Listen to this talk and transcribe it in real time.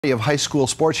Of high school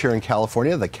sports here in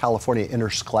California, the California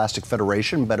Interscholastic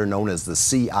Federation, better known as the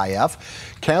CIF,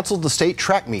 canceled the state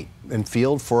track meet and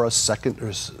field for a second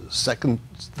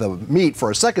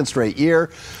straight year.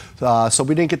 So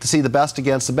we didn't get to see the best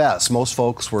against the best. Most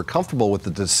folks were comfortable with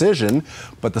the decision,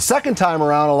 but the second time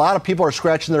around, a lot of people are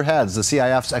scratching their heads. The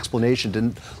CIF's explanation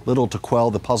did little to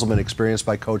quell the puzzlement experienced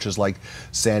by coaches like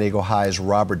San Diego High's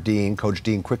Robert Dean. Coach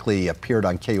Dean quickly appeared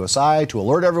on KUSI to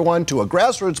alert everyone to a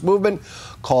grassroots movement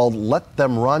called Let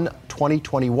Them Run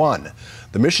 2021.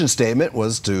 The mission statement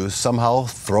was to somehow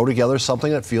throw together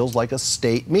something that feels like a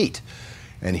state meet.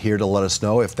 And here to let us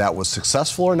know if that was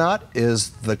successful or not is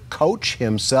the coach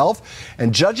himself.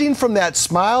 And judging from that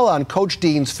smile on Coach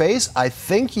Dean's face, I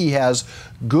think he has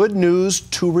good news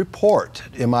to report.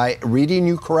 Am I reading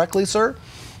you correctly, sir?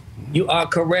 You are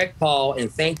correct, Paul,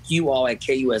 and thank you all at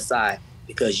KUSI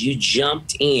because you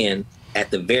jumped in at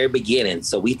the very beginning,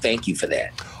 so we thank you for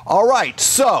that. All right,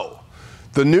 so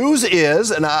the news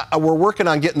is, and we're working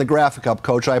on getting the graphic up,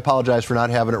 Coach. I apologize for not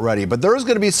having it ready, but there is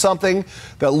going to be something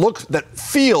that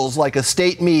feels like a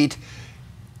state meet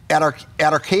at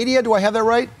Arcadia. Do I have that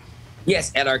right?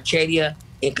 Yes, at Arcadia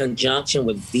in conjunction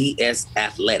with VS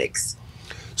Athletics.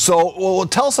 So, well,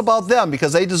 tell us about them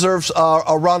because they deserve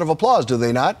a round of applause, do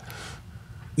they not?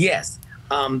 Yes,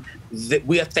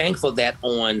 we are thankful that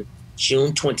on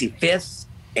June 25th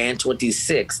and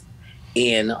 26th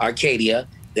in Arcadia,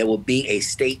 there will be a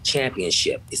state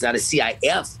championship. It's not a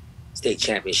CIF state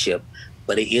championship,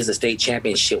 but it is a state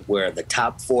championship where the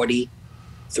top 40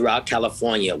 throughout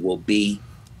California will be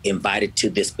invited to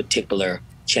this particular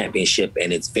championship.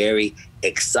 And it's very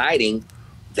exciting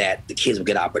that the kids will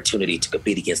get an opportunity to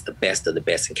compete against the best of the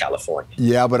best in California.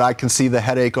 Yeah, but I can see the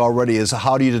headache already. Is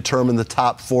how do you determine the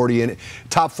top 40 in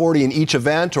each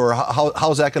event, or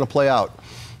how's that going to play out?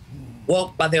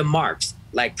 Well, by their marks.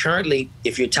 Like currently,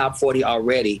 if you're top 40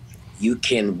 already, you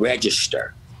can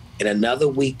register. In another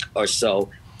week or so,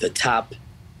 the top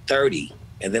 30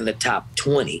 and then the top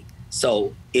 20.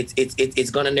 So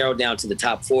it's going to narrow down to the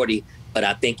top 40, but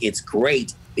I think it's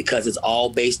great because it's all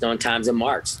based on times and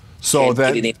marks. So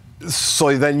then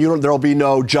there'll be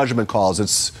no judgment calls.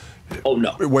 It's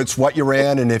what you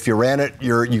ran, and if you ran it,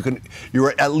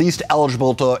 you're at least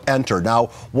eligible to enter. Now,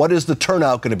 what is the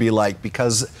turnout going to be like?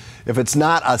 Because if it's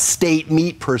not a state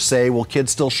meet per se, will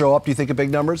kids still show up, do you think, in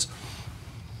big numbers?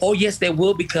 Oh, yes, they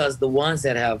will, because the ones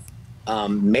that have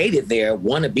made it there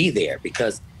want to be there,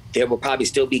 because there will probably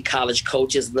still be college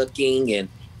coaches looking and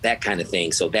that kind of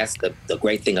thing. So that's the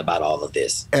great thing about all of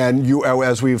this. And you,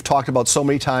 as we've talked about so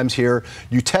many times here,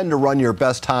 you tend to run your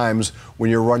best times when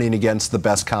you're running against the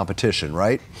best competition,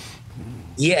 right?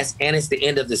 Yes, and it's the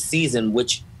end of the season,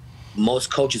 which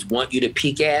most coaches want you to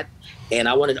peak at. And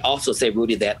I wanted to also say,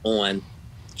 Rudy, that on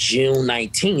June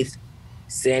 19th,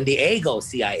 San Diego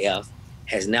CIF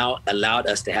has now allowed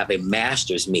us to have a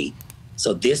master's meet.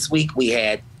 So this week we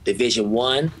had Division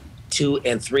 1, 2,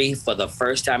 and 3 for the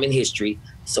first time in history.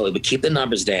 So it would keep the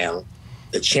numbers down.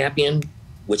 The champion,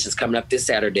 which is coming up this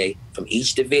Saturday, from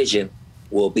each division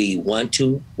will be 1,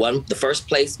 2, 1. The first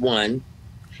place won,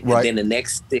 right. And then the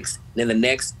next 6, then the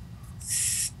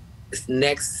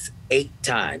next 8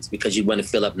 times, because you want to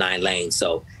fill up 9 lanes.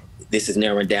 So this is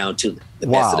narrowing down to the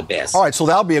best of the best. All right, so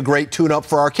that'll be a great tune-up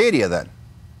for Arcadia then.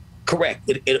 Correct.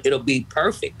 It'll be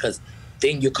perfect, because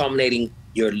then you're culminating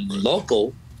your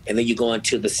local, and then you go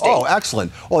into the state. Oh,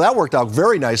 excellent. Well, that worked out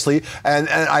very nicely, and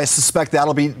I suspect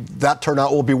that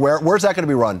turnout will be where's that going to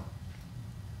be run?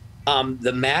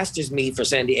 The Masters meet for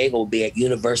San Diego will be at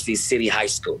University City High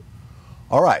School.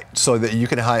 All right, so that you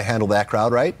can handle that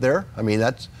crowd right there. I mean,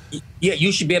 that's. Yeah,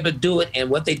 you should be able to do it. And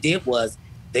what they did was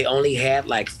they only had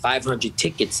like 500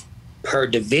 tickets per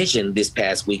division this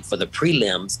past week for the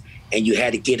prelims, and you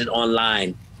had to get it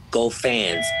online. Go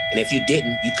fans, and if you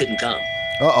didn't, you couldn't come.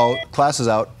 Uh-oh, class is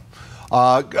out.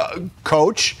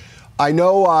 Coach, I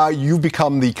know you've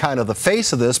become the kind of the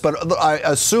face of this, but I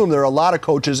assume there are a lot of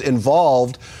coaches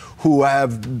involved who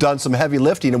have done some heavy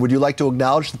lifting. And would you like to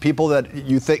acknowledge the people that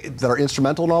you think that are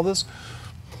instrumental in all this?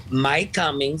 Mike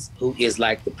Cummings, who is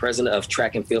like the president of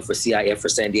track and field for CIF for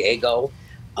San Diego.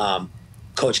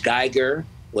 Coach Geiger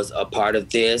was a part of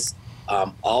this.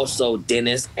 Also,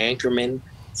 Dennis Ankerman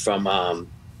from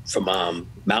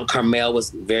Mount Carmel was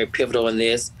very pivotal in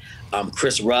this.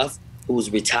 Chris Ruff, who was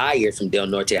retired from Del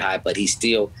Norte High, but he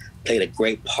still played a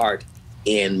great part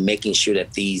in making sure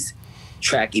that these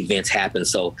track events happen.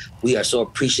 So we are so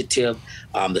appreciative.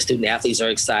 The student athletes are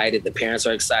excited. The parents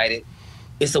are excited.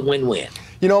 It's a win-win.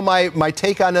 You know, my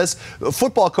take on this,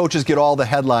 football coaches get all the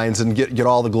headlines and get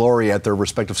all the glory at their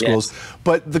respective schools, yes.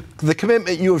 But the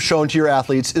commitment you have shown to your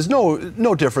athletes is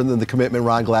no different than the commitment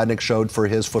Ron Gladnick showed for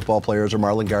his football players or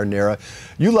Marlon Gardenera.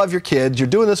 You love your kids. You're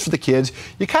doing this for the kids.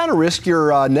 You kind of risk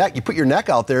your neck. You put your neck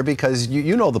out there because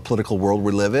you know the political world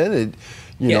we live in.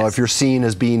 You know, if you're seen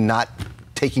as being not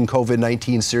taking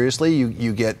COVID-19 seriously,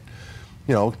 you get,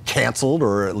 you know, canceled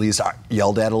or at least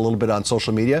yelled at a little bit on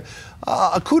social media.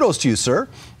 Kudos to you, sir.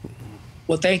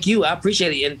 Well, thank you. I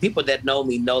appreciate it. And people that know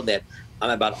me know that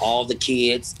I'm about all the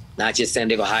kids, not just San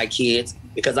Diego High kids,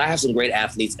 because I have some great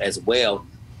athletes as well.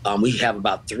 We have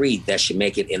about 3 that should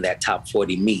make it in that top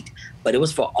 40 meet. But it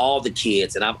was for all the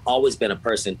kids. And I've always been a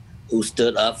person who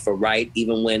stood up for right.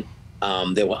 Even when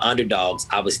there were underdogs,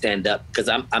 I would stand up because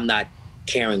I'm not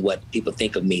caring what people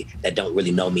think of me that don't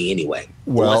really know me anyway.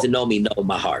 Well, the ones that know me know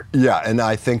my heart. Yeah, and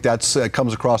I think that's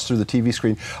comes across through the TV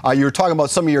screen. You were talking about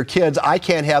some of your kids. I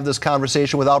can't have this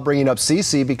conversation without bringing up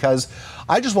Cece because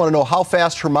I just want to know how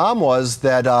fast her mom was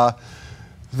that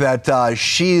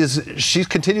she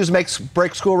continues to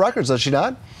break school records, does she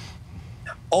not?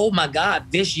 Oh my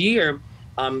God! This year,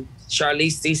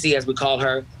 Charlize Cece, as we call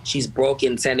her, she's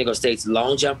broken San Diego State's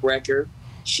long jump record.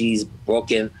 She's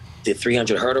broken the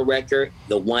 300 hurdle record,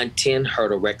 the 110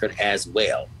 hurdle record as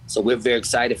well. So we're very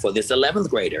excited for this 11th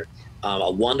grader,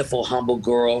 a wonderful, humble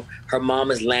girl. Her mom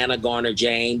is Lana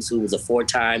Garner-James, who was a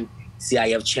 4-time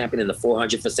CIF champion in the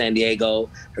 400 for San Diego.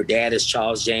 Her dad is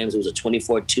Charles James, who was a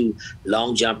 24-2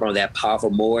 long jumper on that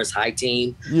powerful Morris High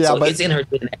team. Yeah, so it's in her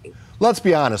DNA. Let's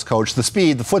be honest, Coach.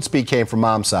 The foot speed came from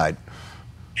Mom's side.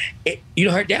 You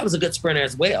know, her dad was a good sprinter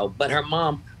as well, but her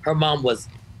mom was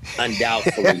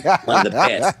undoubtedly one of the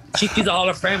best. She's a Hall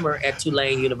of Famer at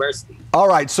Tulane University. All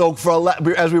right, so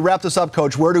as we wrap this up,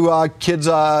 Coach, where do kids,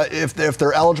 if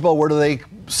they're eligible, where do they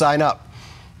sign up?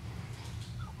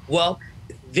 Well,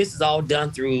 this is all done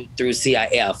through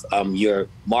CIF. Your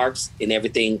marks and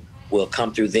everything will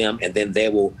come through them, and then they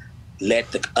will let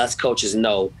us coaches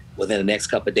know within the next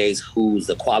couple of days who's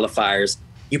the qualifiers.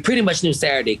 You pretty much knew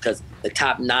Saturday because the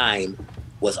top 9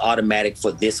 was automatic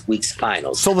for this week's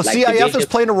finals. So the CIF is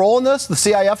playing a role in this? The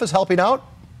CIF is helping out?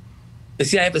 The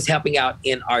CIF is helping out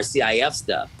in our CIF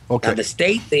stuff. Okay. Now, the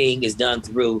state thing is done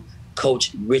through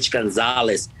Coach Rich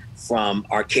Gonzalez from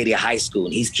Arcadia High School,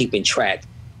 and he's keeping track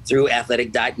through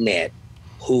athletic.net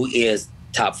who is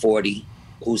top 40,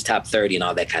 who's top 30, and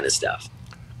all that kind of stuff.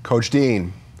 Coach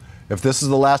Dean, if this is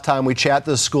the last time we chat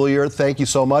this school year, thank you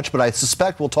so much, but I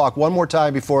suspect we'll talk one more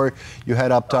time before you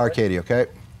head up to Arcadia, okay?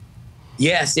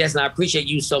 Yes, and I appreciate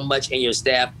you so much and your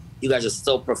staff. You guys are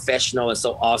so professional and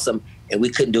so awesome, and we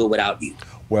couldn't do it without you.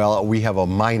 Well, we have a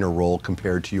minor role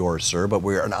compared to yours, sir, but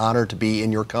we're an honor to be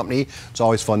in your company. It's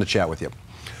always fun to chat with you.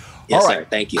 Yes, all right, sir.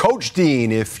 Thank you. Coach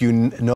Dean, if you know